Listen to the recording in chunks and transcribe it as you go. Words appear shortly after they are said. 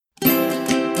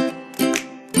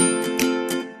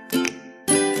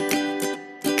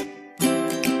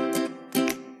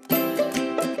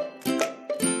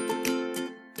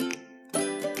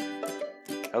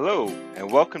Hello,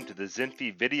 and welcome to the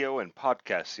Zinfi video and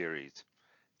podcast series.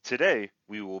 Today,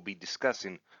 we will be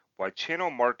discussing why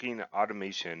channel marketing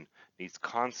automation needs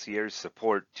concierge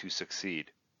support to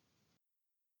succeed.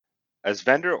 As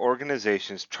vendor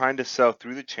organizations trying to sell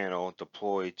through the channel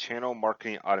deploy channel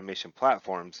marketing automation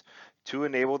platforms to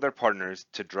enable their partners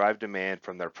to drive demand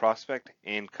from their prospect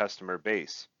and customer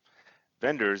base,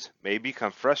 vendors may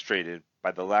become frustrated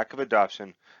by the lack of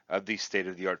adoption of these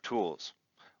state-of-the-art tools.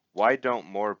 Why don't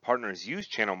more partners use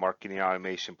channel marketing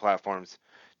automation platforms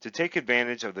to take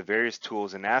advantage of the various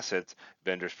tools and assets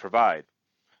vendors provide?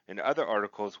 In other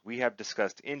articles, we have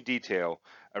discussed in detail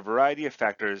a variety of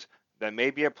factors that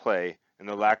may be at play in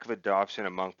the lack of adoption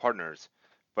among partners.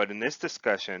 But in this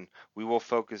discussion, we will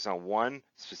focus on one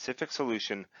specific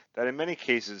solution that in many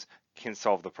cases can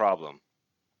solve the problem.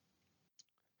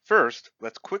 First,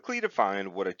 let's quickly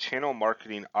define what a channel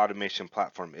marketing automation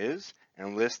platform is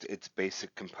and list its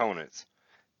basic components.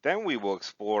 Then we will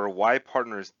explore why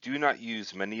partners do not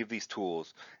use many of these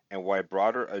tools and why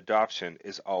broader adoption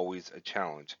is always a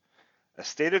challenge. A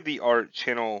state-of-the-art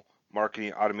channel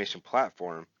marketing automation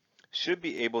platform should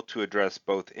be able to address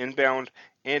both inbound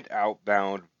and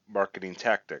outbound marketing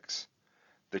tactics.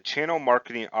 The channel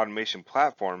marketing automation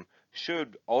platform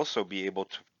should also be able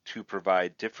to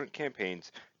provide different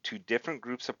campaigns to different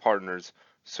groups of partners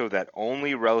so that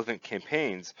only relevant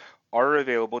campaigns are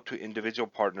available to individual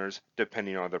partners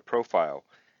depending on their profile.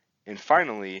 And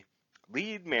finally,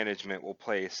 lead management will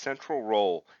play a central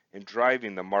role in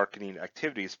driving the marketing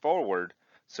activities forward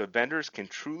so vendors can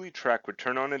truly track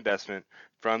return on investment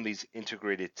from these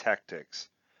integrated tactics.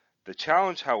 The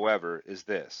challenge, however, is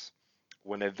this.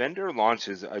 When a vendor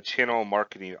launches a channel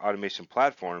marketing automation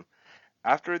platform,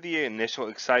 after the initial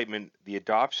excitement, the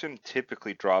adoption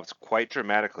typically drops quite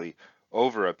dramatically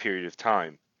over a period of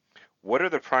time. What are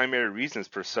the primary reasons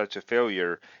for such a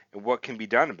failure and what can be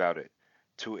done about it?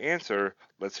 To answer,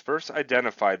 let's first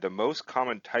identify the most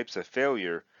common types of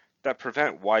failure that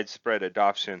prevent widespread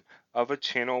adoption of a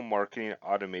channel marketing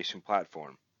automation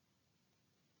platform.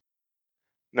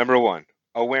 Number 1,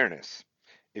 awareness.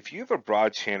 If you have a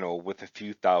broad channel with a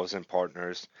few thousand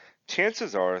partners,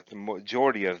 chances are the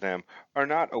majority of them are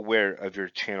not aware of your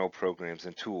channel programs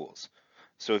and tools.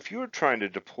 So if you are trying to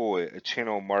deploy a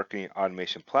channel marketing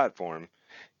automation platform,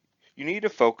 you need to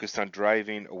focus on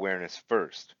driving awareness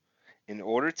first. In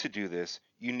order to do this,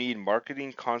 you need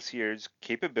marketing concierge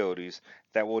capabilities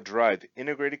that will drive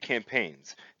integrated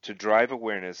campaigns to drive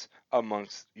awareness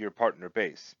amongst your partner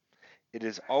base. It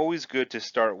is always good to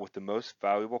start with the most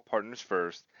valuable partners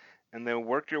first and then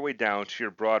work your way down to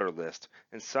your broader list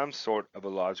in some sort of a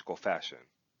logical fashion.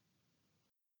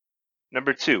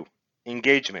 Number 2,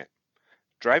 engagement.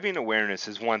 Driving awareness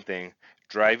is one thing,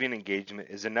 driving engagement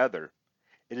is another.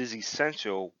 It is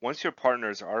essential once your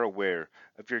partners are aware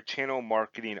of your channel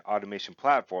marketing automation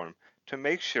platform to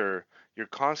make sure your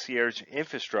concierge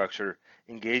infrastructure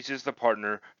engages the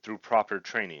partner through proper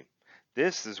training.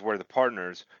 This is where the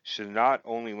partners should not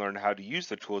only learn how to use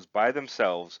the tools by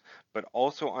themselves, but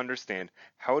also understand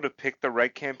how to pick the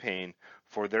right campaign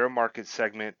for their market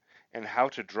segment and how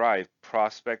to drive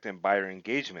prospect and buyer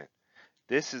engagement.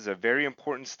 This is a very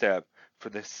important step for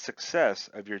the success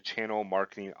of your channel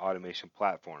marketing automation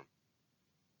platform.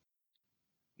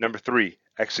 Number 3,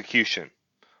 execution.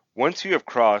 Once you have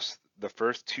crossed the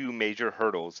first two major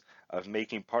hurdles of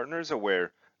making partners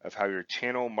aware of how your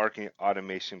channel marketing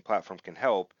automation platform can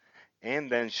help,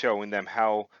 and then showing them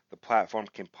how the platform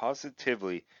can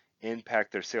positively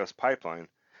impact their sales pipeline,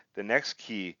 the next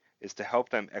key is to help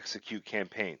them execute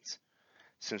campaigns.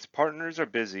 Since partners are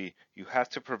busy, you have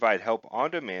to provide help on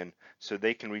demand so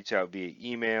they can reach out via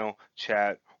email,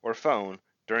 chat, or phone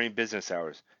during business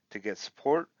hours to get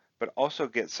support, but also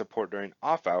get support during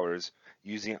off hours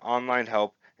using online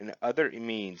help and other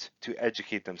means to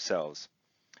educate themselves.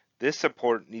 This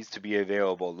support needs to be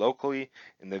available locally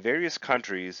in the various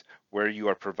countries where you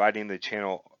are providing the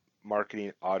channel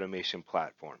marketing automation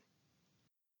platform.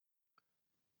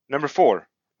 Number 4,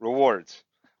 rewards.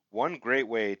 One great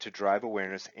way to drive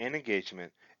awareness and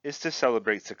engagement is to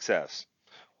celebrate success.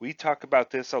 We talk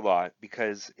about this a lot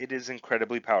because it is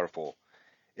incredibly powerful.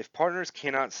 If partners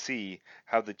cannot see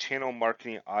how the channel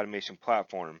marketing automation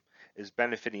platform is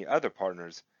benefiting other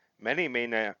partners, many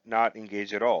may not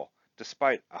engage at all,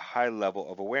 despite a high level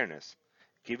of awareness.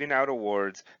 Giving out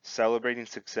awards, celebrating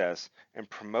success, and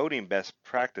promoting best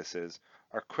practices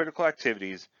are critical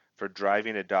activities for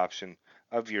driving adoption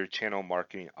of your channel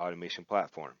marketing automation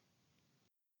platform.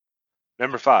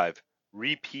 Number 5,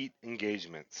 repeat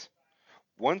engagements.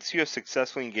 Once you have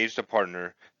successfully engaged a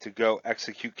partner to go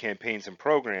execute campaigns and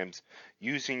programs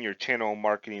using your channel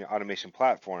marketing automation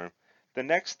platform, The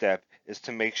next step is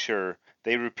to make sure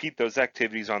they repeat those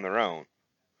activities on their own,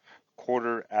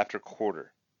 quarter after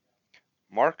quarter.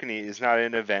 Marketing is not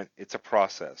an event, it's a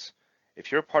process.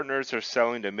 If your partners are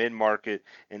selling to mid-market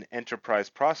and enterprise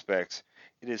prospects,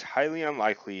 it is highly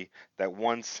unlikely that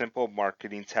one simple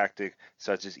marketing tactic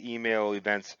such as email,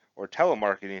 events, or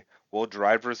telemarketing will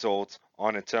drive results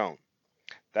on its own.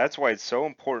 That's why it's so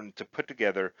important to put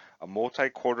together a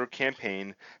multi-quarter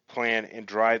campaign plan and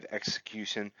drive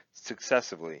execution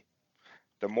successively.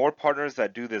 The more partners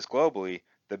that do this globally,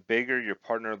 the bigger your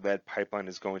partner-led pipeline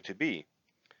is going to be.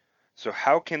 So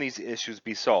how can these issues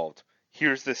be solved?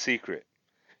 Here's the secret.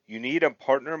 You need a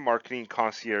partner marketing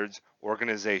concierge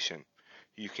organization.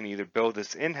 You can either build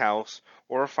this in-house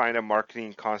or find a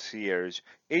marketing concierge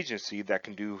agency that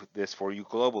can do this for you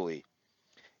globally.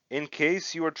 In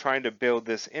case you are trying to build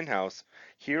this in-house,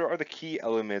 here are the key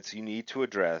elements you need to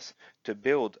address to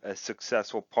build a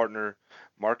successful partner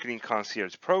marketing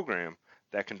concierge program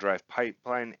that can drive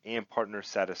pipeline and partner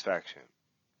satisfaction.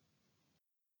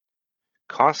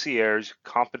 Concierge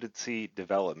competency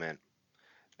development.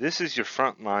 This is your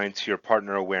front line to your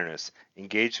partner awareness,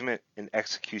 engagement, and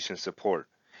execution support.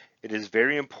 It is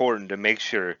very important to make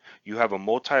sure you have a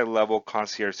multi-level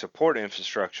concierge support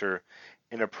infrastructure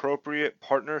and appropriate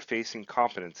partner-facing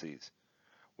competencies.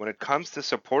 When it comes to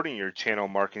supporting your channel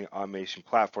marketing automation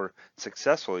platform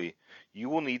successfully, you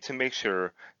will need to make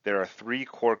sure there are 3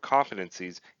 core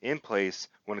competencies in place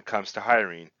when it comes to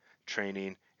hiring,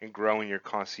 training, and growing your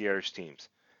concierge teams: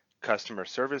 customer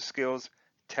service skills,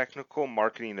 technical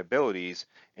marketing abilities,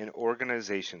 and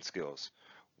organization skills.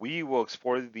 We will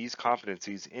explore these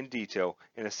competencies in detail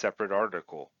in a separate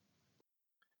article.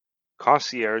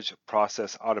 Concierge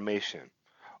process automation.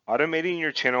 Automating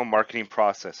your channel marketing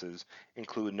processes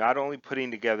include not only putting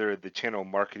together the channel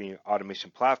marketing automation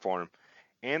platform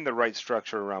and the right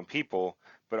structure around people,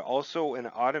 but also an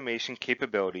automation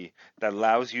capability that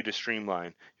allows you to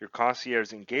streamline your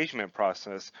concierge engagement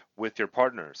process with your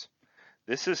partners.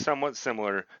 This is somewhat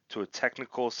similar to a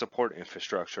technical support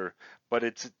infrastructure, but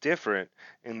it's different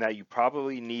in that you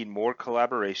probably need more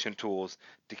collaboration tools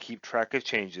to keep track of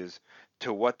changes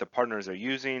to what the partners are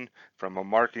using from a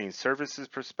marketing services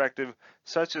perspective,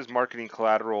 such as marketing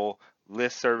collateral,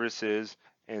 list services,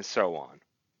 and so on.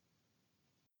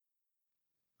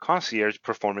 Concierge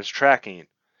performance tracking.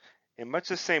 In much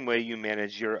the same way you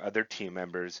manage your other team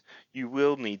members, you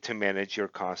will need to manage your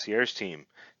concierge team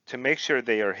to make sure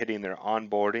they are hitting their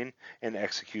onboarding and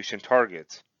execution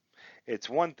targets. It's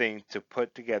one thing to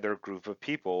put together a group of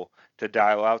people to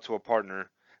dial out to a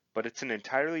partner, but it's an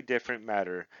entirely different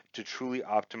matter to truly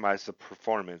optimize the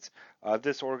performance of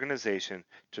this organization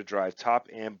to drive top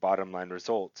and bottom line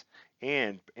results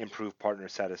and improve partner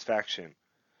satisfaction.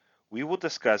 We will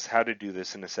discuss how to do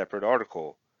this in a separate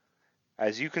article.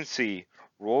 As you can see,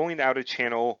 rolling out a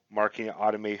channel marketing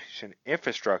automation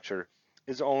infrastructure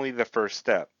is only the first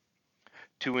step.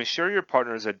 To ensure your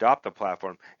partners adopt the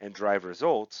platform and drive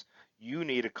results, you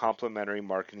need a complementary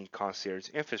marketing concierge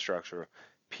infrastructure,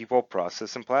 people,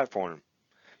 process, and platform.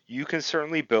 You can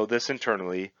certainly build this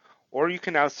internally, or you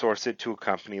can outsource it to a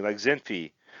company like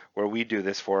Zenfi, where we do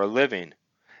this for a living.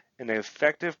 An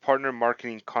effective partner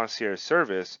marketing concierge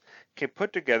service can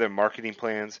put together marketing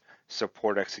plans,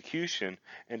 support execution,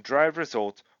 and drive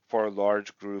results for a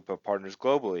large group of partners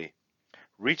globally.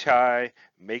 Reach high,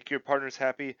 make your partners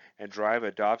happy, and drive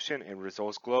adoption and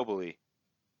results globally.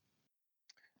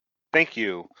 Thank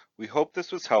you. We hope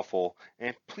this was helpful,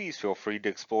 and please feel free to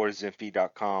explore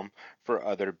zinfi.com for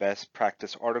other best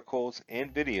practice articles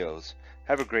and videos.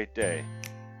 Have a great day.